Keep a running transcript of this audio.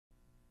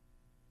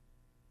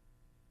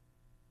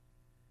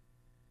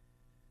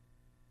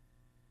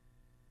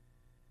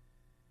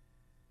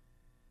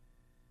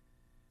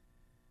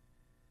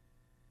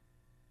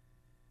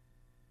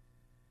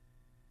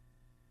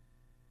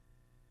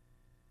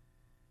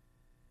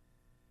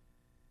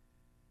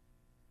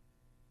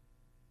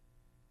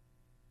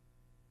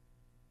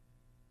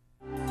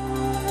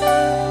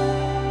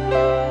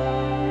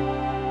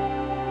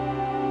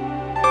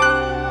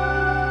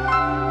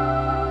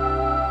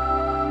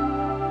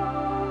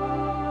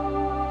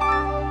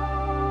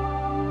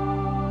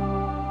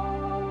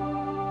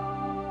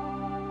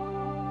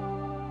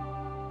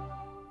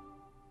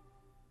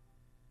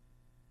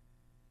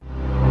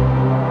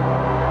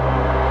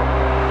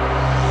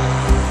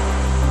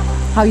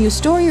How you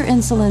store your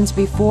insulins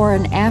before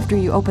and after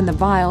you open the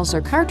vials or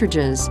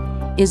cartridges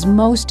is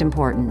most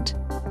important.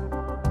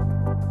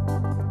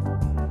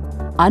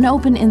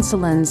 Unopened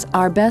insulins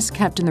are best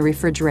kept in the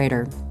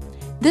refrigerator.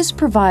 This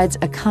provides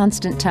a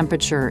constant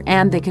temperature,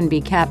 and they can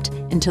be kept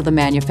until the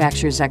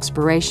manufacturer's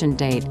expiration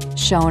date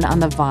shown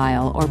on the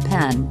vial or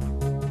pen.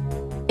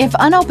 If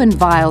unopened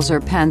vials or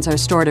pens are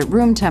stored at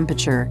room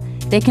temperature,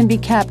 they can be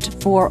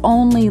kept for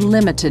only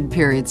limited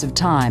periods of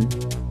time.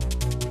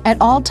 At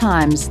all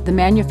times, the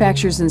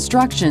manufacturer's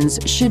instructions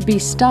should be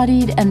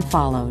studied and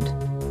followed.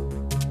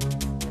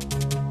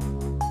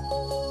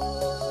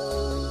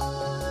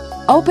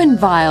 Open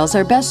vials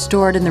are best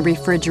stored in the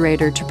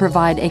refrigerator to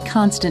provide a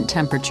constant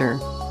temperature.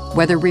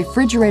 Whether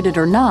refrigerated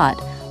or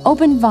not,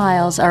 open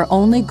vials are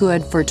only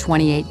good for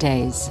 28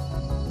 days.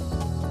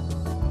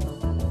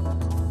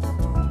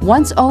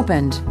 Once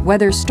opened,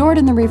 whether stored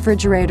in the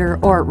refrigerator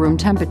or at room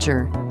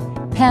temperature,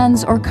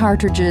 pens or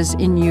cartridges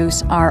in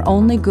use are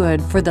only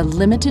good for the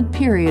limited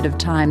period of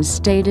time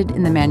stated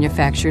in the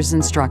manufacturer's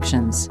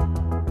instructions.